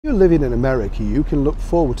You're living in America, you can look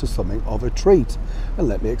forward to something of a treat. And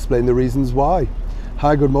let me explain the reasons why.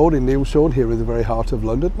 Hi, good morning, Neil Sean here in the very heart of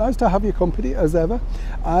London. Nice to have your company as ever.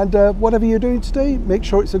 And whatever you're doing today, make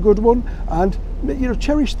sure it's a good one and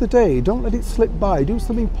cherish the day. Don't let it slip by. Do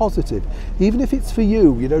something positive. Even if it's for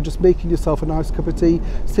you, just making yourself a nice cup of tea,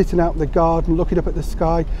 sitting out in the garden, looking up at the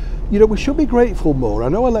sky. We should be grateful more. I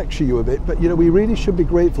know I lecture you a bit, but we really should be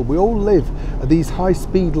grateful. We all live these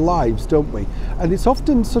high-speed lives, don't we? And it's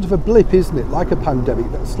often sort of a blip, isn't it? Like a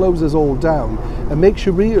pandemic that slows us all down and makes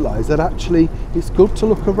you realise that actually it's good to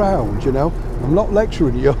look around, I'm not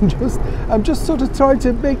lecturing you, I'm just sort of trying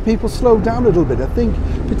to make people slow down a little bit. I think,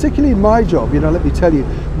 particularly in my job, let me tell you,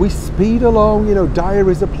 we speed along,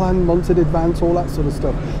 diaries are planned months in advance, all that sort of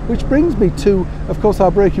stuff. Which brings me to, of course, our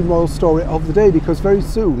breaking royal story of the day, because very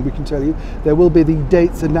soon, we can tell you, there will be the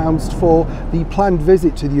dates announced for the planned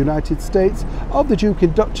visit to the United States of the Duke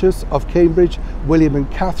and Duchess of Cambridge, William and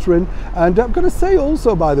Catherine. And I'm going to say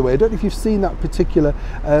also, by the way, I don't know if you've seen that particular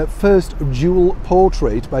first dual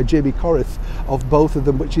portrait by Jamie Corrith of both of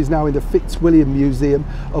them, which is now in the Fitzwilliam Museum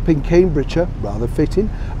up in Cambridgeshire. Rather fitting.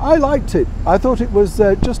 I liked it. I thought it was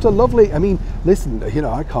just a lovely, listen,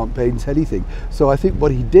 I can't paint anything, so I think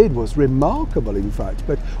what he did was remarkable, in fact.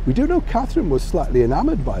 But we do know Catherine was slightly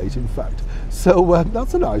enamoured by it, in fact. So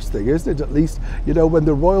that's a nice thing, isn't it? At least, when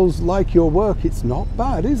the royals like your work, it's not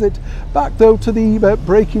bad, is it? Back though to the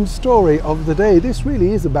breaking story of the day. This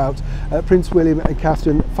really is about Prince William and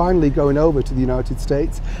Catherine finally going over to the United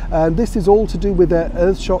States. And this is all to do with their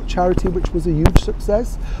Earthshot charity, which was a huge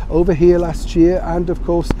success over here last year. And of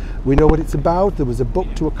course, we know what it's about. There was a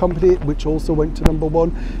book to accompany it, which also went to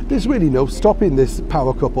 #1. There's really no stopping this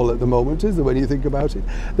power couple at the moment, is there, when you think about it?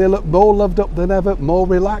 They look more loved up than ever, more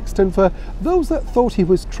relaxed, and for those that thought he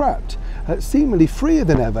was trapped, seemingly freer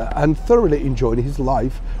than ever and thoroughly enjoying his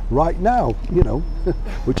life right now,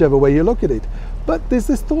 whichever way you look at it. But there's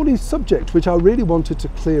this thorny subject which I really wanted to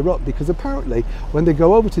clear up, because apparently when they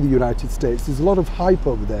go over to the United States, there's a lot of hype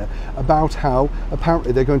over there about how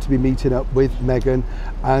apparently they're going to be meeting up with Meghan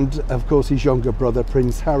and of course his younger brother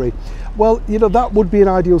Prince Harry. Well, that would be an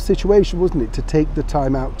ideal situation, wouldn't it, to take the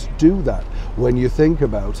time out to do that when you think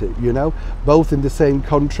about it, both in the same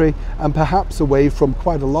country and perhaps away from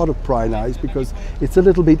quite a lot of prying eyes, because it's a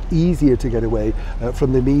little bit easier to get away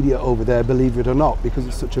from the media over there, believe it or not, because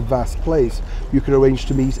it's such a vast place. You can arrange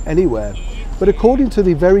to meet anywhere. But according to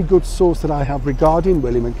the very good source that I have regarding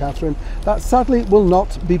William and Catherine, that sadly will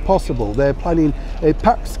not be possible. They're planning a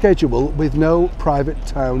packed schedule with no private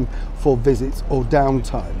town for visits or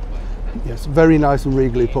downtime. Yes, very nice and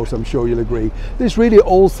regally put, I'm sure you'll agree. This really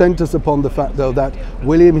all centres upon the fact, though, that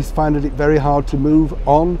William is finding it very hard to move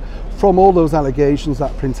on from all those allegations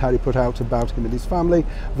that Prince Harry put out about him and his family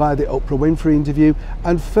via the Oprah Winfrey interview,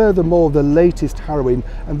 and furthermore the latest harrowing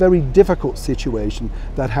and very difficult situation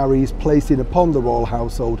that Harry is placing upon the royal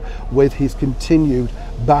household with his continued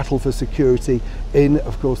battle for security in,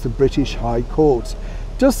 of course, the British High Court.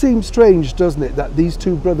 Does seem strange, doesn't it, that these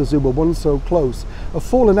two brothers who were once so close have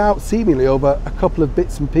fallen out seemingly over a couple of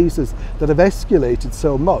bits and pieces that have escalated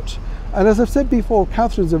so much. And as I've said before,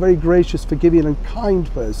 Catherine's a very gracious, forgiving and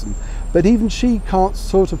kind person, but even she can't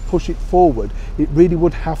sort of push it forward. It really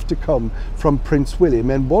would have to come from Prince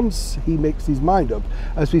William, and once he makes his mind up,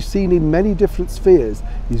 as we've seen in many different spheres,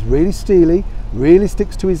 he's really steely, really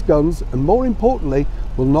sticks to his guns, and more importantly,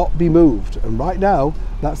 will not be moved. And right now,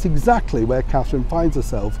 that's exactly where Catherine finds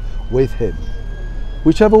herself with him.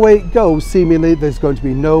 Whichever way it goes, seemingly there's going to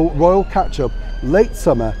be no royal catch-up late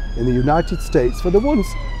summer in the United States for the once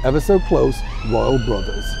ever so close royal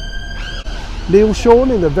brothers. Neil Sean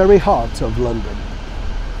in the very heart of London.